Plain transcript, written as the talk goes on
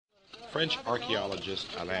French archaeologist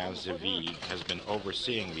Alain Zivie has been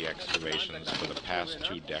overseeing the excavations for the past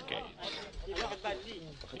 2 decades.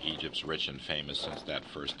 Egypt's rich and famous since that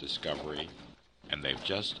first discovery, and they've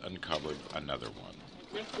just uncovered another one.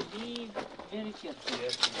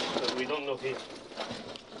 Yes, we don't know him.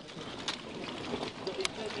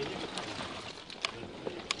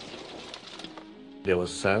 There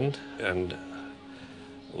was sand, and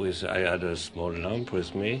I had a small lamp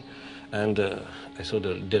with me, and I saw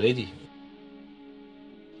the lady.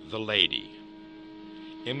 The lady.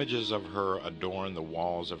 Images of her adorn the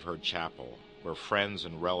walls of her chapel, where friends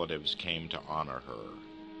and relatives came to honor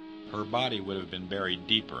her. Her body would have been buried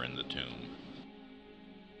deeper in the tomb.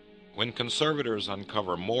 When conservators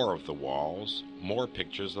uncover more of the walls, more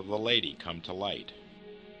pictures of the lady come to light.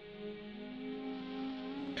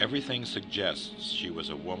 Everything suggests she was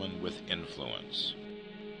a woman with influence.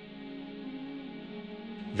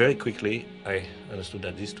 Very quickly, I understood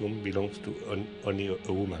that this tomb belongs to only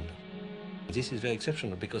a woman. This is very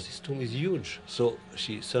exceptional because this tomb is huge. So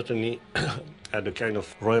she certainly had a kind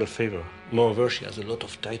of royal favor. Moreover, she has a lot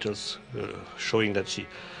of titles showing that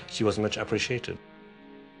she was much appreciated.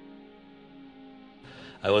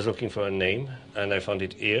 I was looking for a name, and I found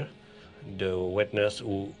it here. The wet nurse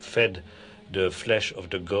who fed the flesh of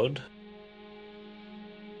the god.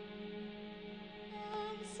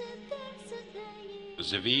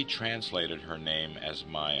 Zivie translated her name as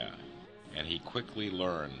Maya, and he quickly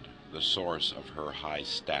learned the source of her high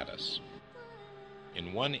status.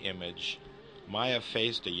 In one image, Maya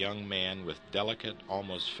faced a young man with delicate,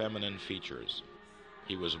 almost feminine features.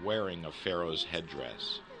 He was wearing a pharaoh's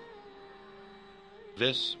headdress.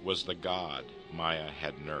 This was the god Maya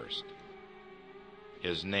had nursed.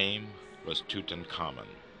 His name was Tutankhamun.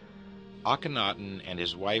 Akhenaten and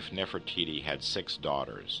his wife Nefertiti had 6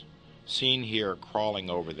 daughters, seen here crawling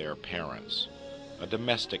over their parents, a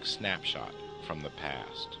domestic snapshot from the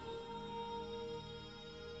past.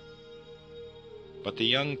 But the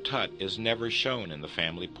young Tut is never shown in the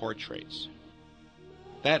family portraits.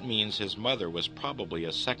 That means his mother was probably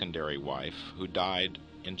a secondary wife who died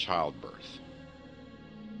in childbirth.